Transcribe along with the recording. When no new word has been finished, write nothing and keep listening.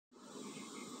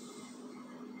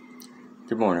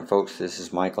Good morning, folks. This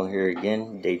is Michael here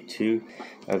again, day 2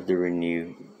 of the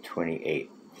Renew 28.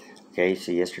 Okay,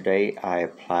 so yesterday I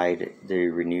applied the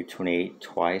Renew 28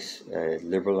 twice, a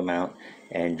liberal amount,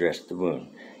 and dressed the wound.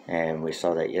 And we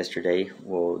saw that yesterday.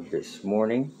 Well, this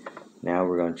morning, now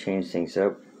we're going to change things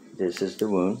up. This is the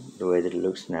wound, the way that it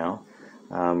looks now.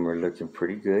 We're looking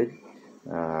pretty good.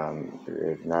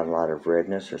 There's not a lot of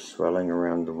redness or swelling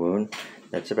around the wound.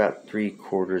 That's about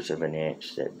 3/4 of an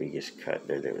inch, that biggest cut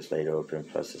there that was laid open,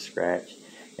 plus a scratch,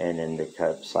 and then the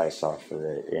cut slice off of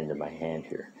the end of my hand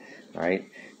here. Alright,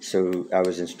 so I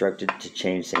was instructed to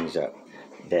change things up,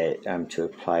 that I'm to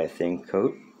apply a thin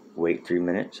coat, wait 3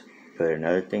 minutes, put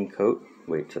another thin coat,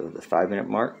 wait till the 5-minute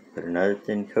mark, put another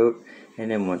thin coat,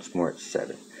 and then once more at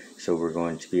 7. So we're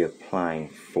going to be applying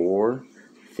 4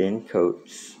 thin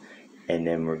coats, and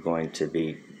then we're going to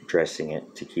be dressing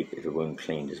it to keep the wound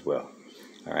cleaned as well.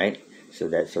 Alright, so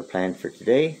that's our plan for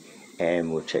today,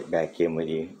 and we'll check back in with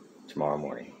you tomorrow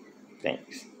morning.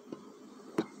 Thanks.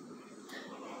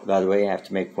 By the way, I have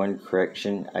to make one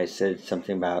correction. I said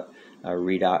something about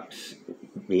redox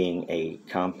being a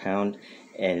compound,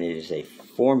 and it is a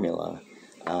formula,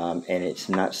 and it's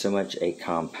not so much a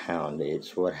compound.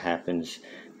 It's what happens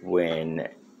when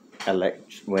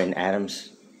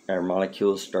atoms or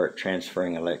molecules start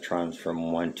transferring electrons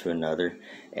from one to another,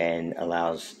 and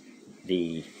allows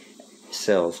the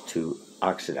cells to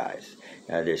oxidize.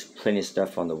 There's plenty of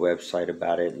stuff on the website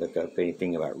about it. Look up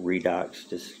anything about redox.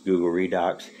 Just Google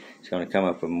redox. It's going to come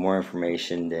up with more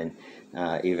information than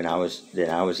even I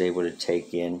was able to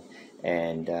take in.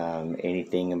 And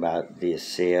anything about the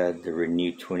Asea, the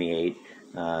Renew 28.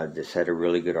 This had a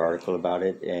really good article about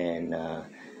it, and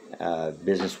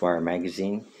Business Wire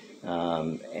magazine.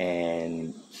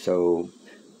 And so,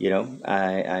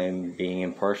 I'm being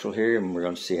impartial here, and we're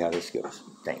going to see how this goes.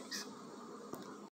 Thanks.